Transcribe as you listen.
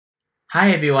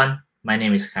Hi everyone, my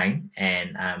name is Khanh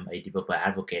and I'm a developer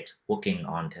advocate working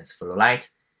on TensorFlow Lite.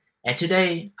 And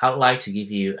today I'd like to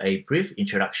give you a brief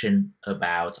introduction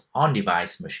about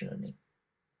on-device machine learning.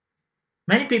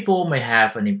 Many people may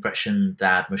have an impression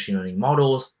that machine learning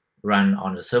models run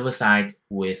on the server side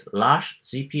with large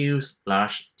GPUs,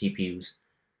 large TPUs.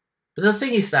 But the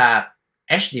thing is that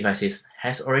edge devices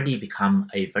has already become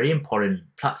a very important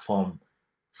platform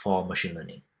for machine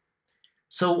learning.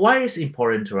 So why is it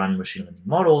important to run machine learning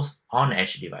models on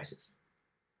edge devices?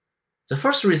 The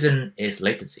first reason is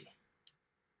latency.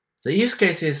 The use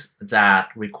cases that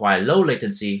require low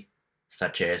latency,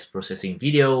 such as processing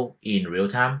video in real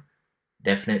time,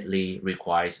 definitely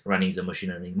requires running the machine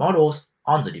learning models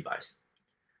on the device.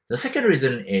 The second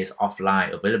reason is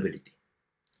offline availability.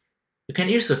 You can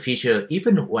use the feature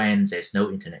even when there's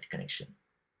no internet connection.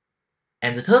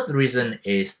 And the third reason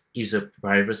is user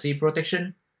privacy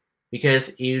protection,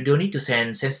 because you don't need to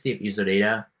send sensitive user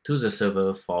data to the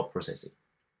server for processing.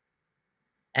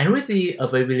 And with the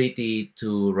availability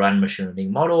to run machine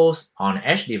learning models on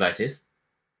edge devices,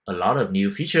 a lot of new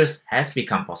features has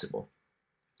become possible.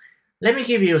 Let me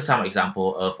give you some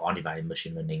example of on-device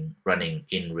machine learning running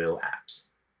in real apps.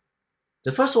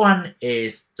 The first one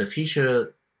is the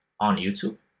feature on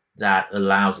YouTube that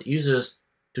allows users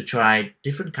to try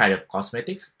different kind of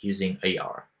cosmetics using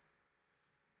AR.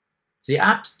 The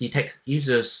app detects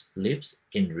users' lips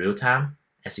in real time,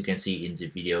 as you can see in the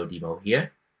video demo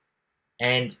here,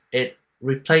 and it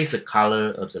replaces the color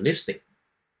of the lipstick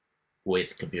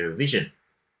with computer vision.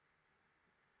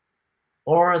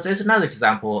 Or there's another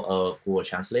example of Google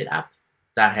Translate app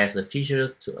that has the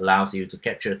features to allow you to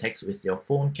capture text with your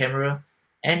phone camera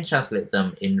and translate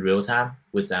them in real time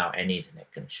without any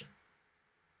internet connection.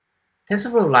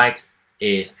 TensorFlow Lite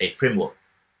is a framework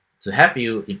to help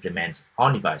you implement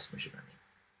on-device machine learning,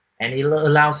 and it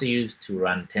allows you to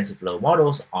run TensorFlow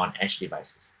models on edge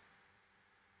devices.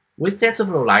 With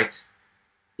TensorFlow Lite,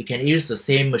 you can use the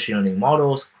same machine learning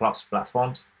models across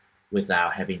platforms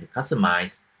without having to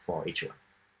customize for each one.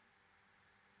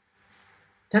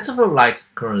 TensorFlow Lite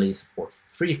currently supports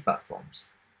 3 platforms.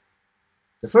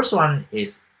 The first one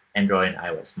is Android and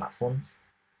iOS smartphones,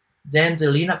 then the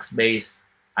Linux-based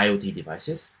IoT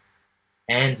devices,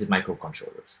 and the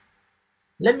microcontrollers.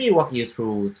 Let me walk you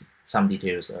through some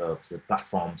details of the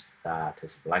platforms that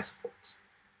TensorFlow Lite supports.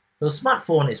 So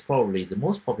smartphone is probably the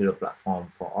most popular platform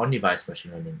for on-device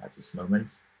machine learning at this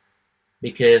moment,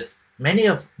 because many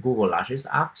of Google's largest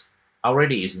apps are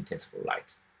already using TensorFlow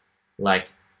Lite,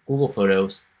 like Google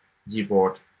Photos,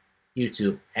 Gboard,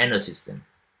 YouTube, and Assistant.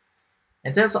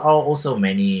 And there are also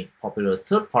many popular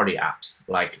third-party apps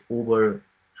like Uber,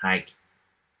 Hike,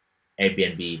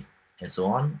 Airbnb, and so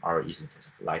on are using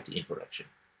TensorFlow Lite in production.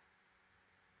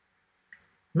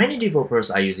 Many developers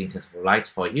are using TensorFlow Lite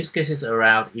for use cases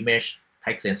around image,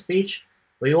 text, and speech,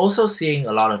 but you're also seeing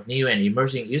a lot of new and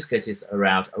emerging use cases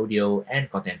around audio and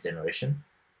content generation.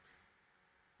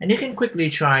 And you can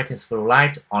quickly try TensorFlow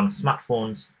Lite on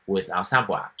smartphones with our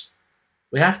sample apps.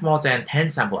 We have more than 10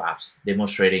 sample apps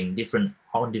demonstrating different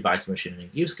on-device machine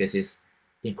learning use cases,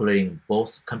 including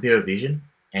both computer vision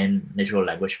and natural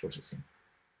language processing.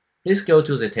 Please go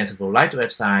to the TensorFlow Lite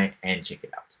website and check it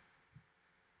out.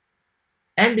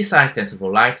 And besides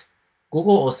TensorFlow Lite,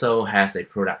 Google also has a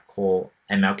product called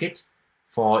MLKit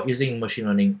for using machine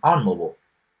learning on mobile.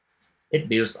 It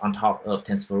builds on top of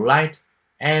TensorFlow Lite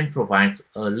and provides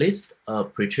a list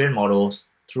of pre-trained models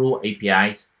through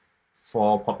APIs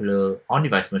for popular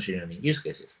on-device machine learning use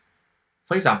cases.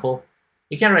 For example,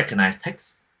 it can recognize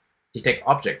text, detect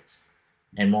objects,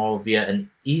 and more via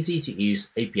an easy-to-use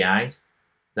APIs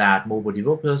that mobile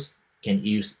developers can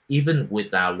use even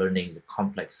without learning the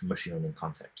complex machine learning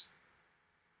concepts.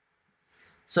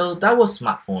 So that was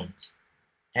smartphones.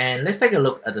 And let's take a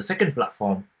look at the second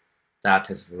platform that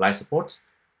TensorFlow Lite supports,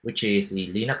 which is the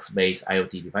Linux-based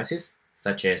IoT devices,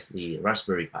 such as the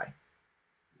Raspberry Pi.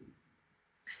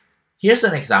 Here's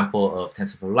an example of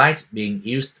TensorFlow Lite being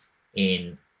used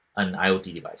in an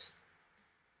IoT device.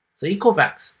 So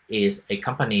Ecovacs is a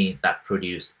company that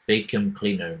produces vacuum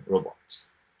cleaner robots,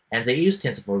 and they use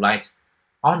TensorFlow Lite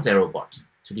on their robot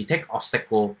to detect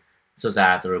obstacles so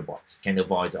that the robots can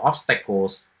avoid the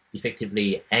obstacles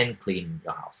effectively and clean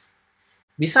your house.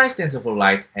 Besides TensorFlow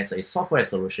Lite as a software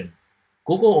solution,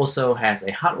 Google also has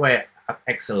a hardware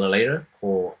accelerator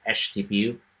called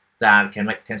HTPU that can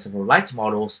make TensorFlow Lite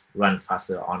models run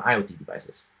faster on IoT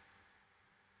devices.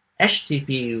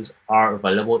 HTPUs are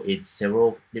available in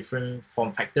several different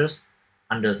form factors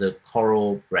under the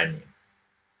Coral brand name.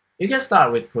 You can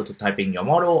start with prototyping your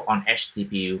model on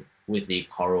HTPU with the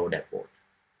Coral dashboard.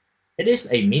 It is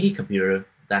a mini computer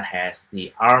that has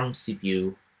the ARM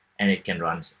CPU and it can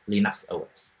run Linux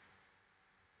OS.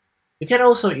 You can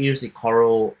also use the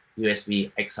Coral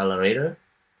USB accelerator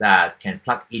that can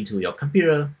plug into your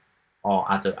computer or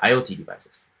other IoT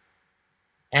devices.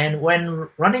 And when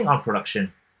running on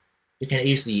production, you can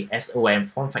use the SOM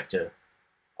form factor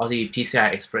or the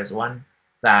PCI Express one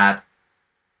that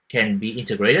can be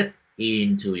integrated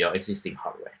into your existing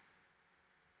hardware.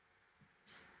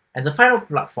 And the final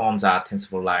platform that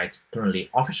TensorFlow Lite currently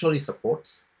officially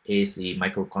supports is the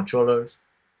microcontrollers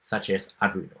such as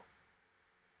Arduino.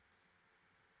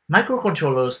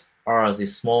 Microcontrollers are the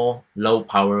small,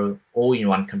 low-power,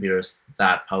 all-in-one computers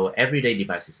that power everyday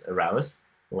devices around us,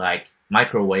 like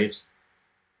microwaves,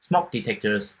 smoke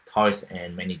detectors, toys,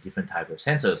 and many different types of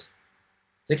sensors.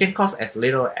 They can cost as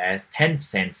little as 10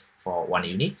 cents for one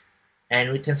unit,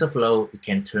 and with TensorFlow, you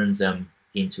can turn them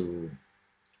into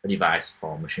a device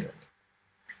for machine learning.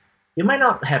 You might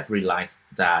not have realized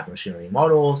that machine learning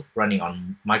models running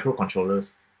on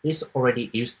microcontrollers is already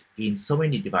used in so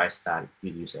many devices that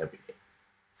you use every day.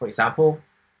 For example,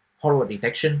 hollow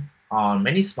detection on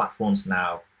many smartphones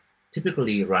now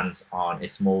typically runs on a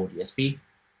small DSP,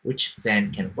 which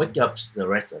then can wake up the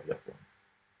rest of your phone.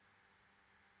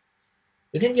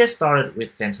 You can get started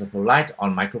with TensorFlow Lite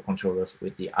on microcontrollers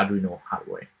with the Arduino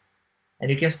hardware. And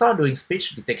you can start doing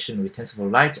speech detection with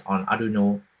TensorFlow Lite on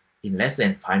Arduino in less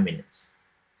than 5 minutes.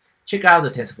 Check out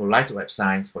the TensorFlow Lite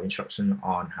website for instruction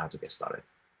on how to get started.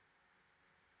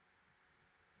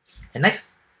 And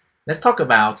next, let's talk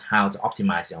about how to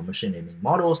optimize your machine learning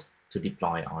models to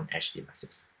deploy on edge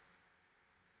devices.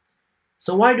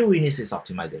 So why do we need this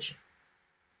optimization?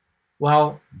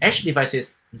 Well, edge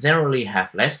devices generally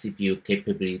have less CPU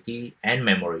capability and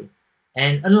memory,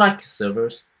 and unlike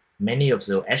servers, many of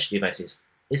the edge devices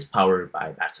is powered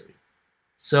by battery.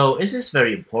 So it is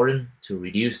very important to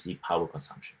reduce the power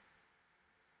consumption.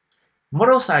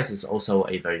 Model size is also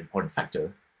a very important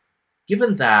factor.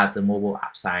 Given that the mobile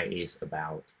app size is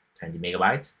about 20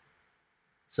 megabytes,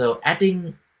 so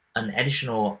adding an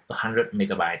additional 100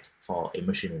 megabytes for a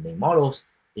machine learning models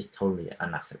is totally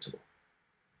unacceptable.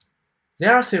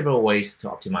 There are several ways to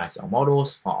optimize your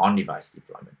models for on-device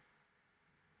deployment.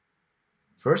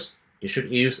 First, you should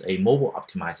use a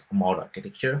mobile-optimized model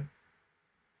architecture,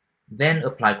 then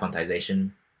apply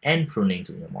quantization and pruning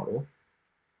to your model,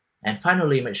 and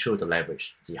finally make sure to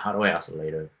leverage the hardware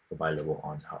accelerator available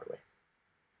on the hardware.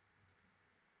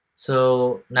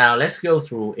 So now let's go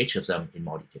through each of them in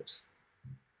more details.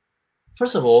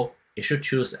 First of all, you should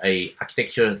choose an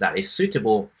architecture that is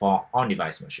suitable for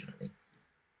on-device machine learning.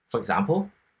 For example,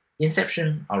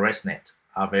 Inception or ResNet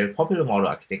are very popular model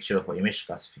architecture for image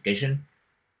classification,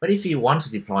 but if you want to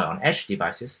deploy on edge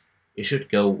devices, you should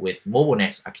go with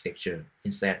MobileNet architecture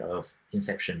instead of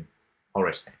Inception or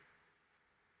ResNet.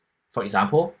 For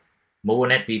example,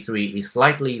 MobileNet v3 is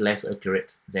slightly less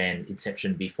accurate than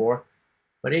Inception v4,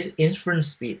 but its inference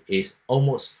speed is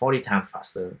almost 40 times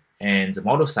faster, and the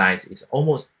model size is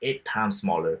almost 8 times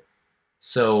smaller,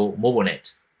 so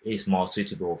MobileNet is more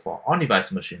suitable for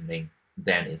on-device machine learning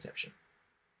than Inception.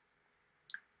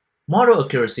 Model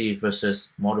accuracy versus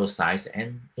model size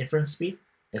and inference speed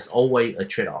is always a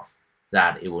trade-off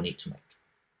that it will need to make.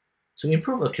 To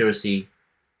improve accuracy,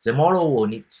 the model will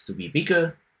need to be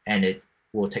bigger and it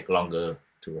will take longer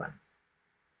to run.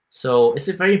 So it's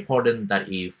very important that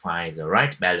you find the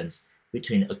right balance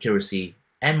between accuracy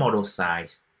and model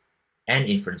size and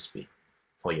inference speed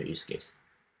for your use case.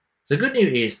 The good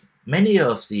news is many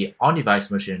of the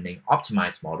on-device machine learning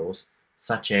optimized models,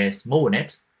 such as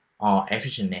MobileNet or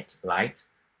EfficientNet Lite,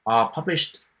 are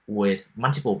published with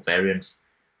multiple variants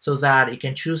so that you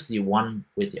can choose the one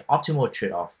with the optimal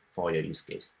trade-off for your use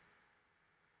case.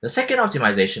 The second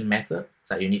optimization method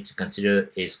that you need to consider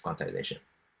is quantization.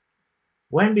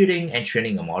 When building and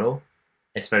training a model,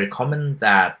 it's very common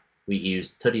that we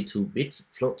use 32-bit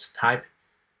float type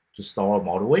to store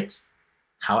model weights.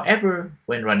 However,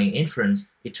 when running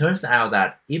inference, it turns out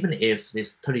that even if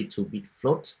these 32-bit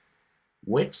float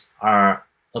weights are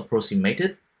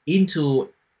approximated into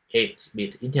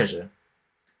 8-bit integer,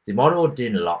 the model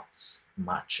didn't lose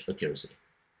much accuracy.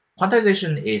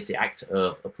 Quantization is the act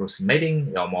of approximating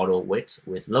your model weights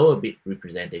with lower bit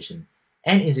representation,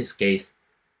 and in this case,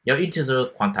 your integer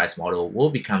quantized model will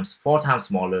become 4 times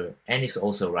smaller and is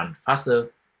also run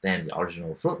faster than the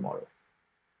original float model.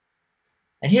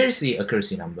 And here is the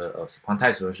accuracy number of the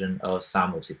quantized version of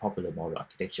some of the popular model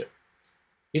architecture.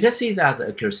 You can see that the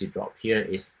accuracy drop here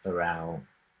is around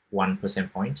 1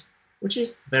 percentage point, which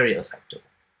is very acceptable.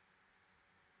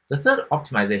 The third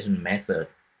optimization method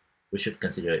we should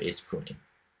consider is pruning.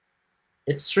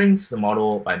 It shrinks the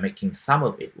model by making some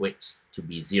of its weights to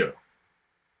be 0.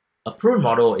 A prune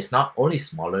model is not only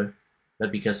smaller,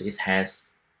 but because it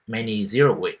has many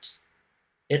zero weights,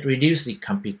 it reduces the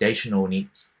computational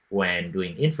needs when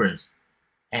doing inference,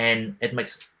 and it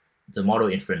makes the model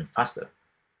inference faster.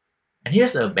 And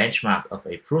here's a benchmark of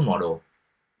a prune model.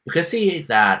 You can see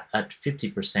that at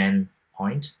 50%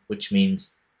 point, which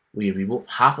means we remove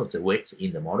half of the weights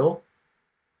in the model,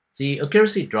 the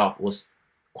accuracy drop was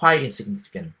quite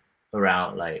insignificant,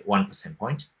 around like 1%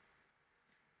 point.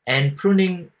 And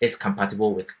pruning is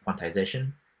compatible with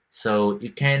quantization, so you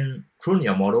can prune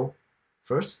your model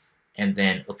first and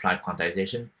then apply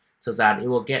quantization so that it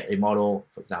will get a model,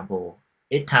 for example,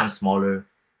 8 times smaller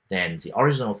than the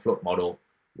original float model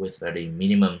with a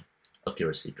minimum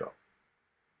accuracy drop.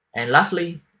 And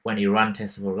lastly, when you run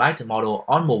TensorFlow Lite model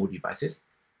on mobile devices,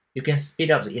 you can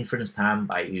speed up the inference time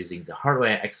by using the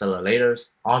hardware accelerators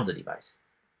on the device.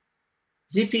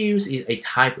 GPUs is a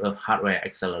type of hardware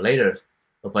accelerator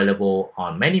available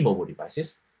on many mobile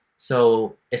devices,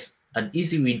 so it's an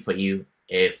easy win for you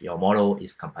if your model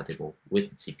is compatible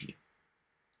with GPU.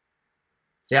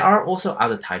 There are also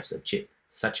other types of chip,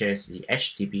 such as the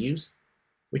edge TPUs,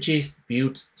 which is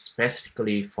built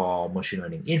specifically for machine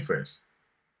learning inference.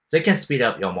 They can speed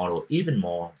up your model even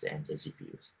more than the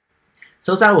GPUs.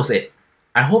 So that was it.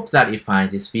 I hope that you find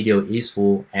this video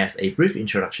useful as a brief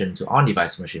introduction to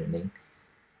on-device machine learning.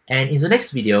 And in the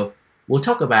next video, we'll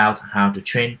talk about how to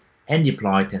train and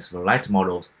deploy TensorFlow Lite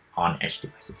models on edge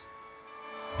devices.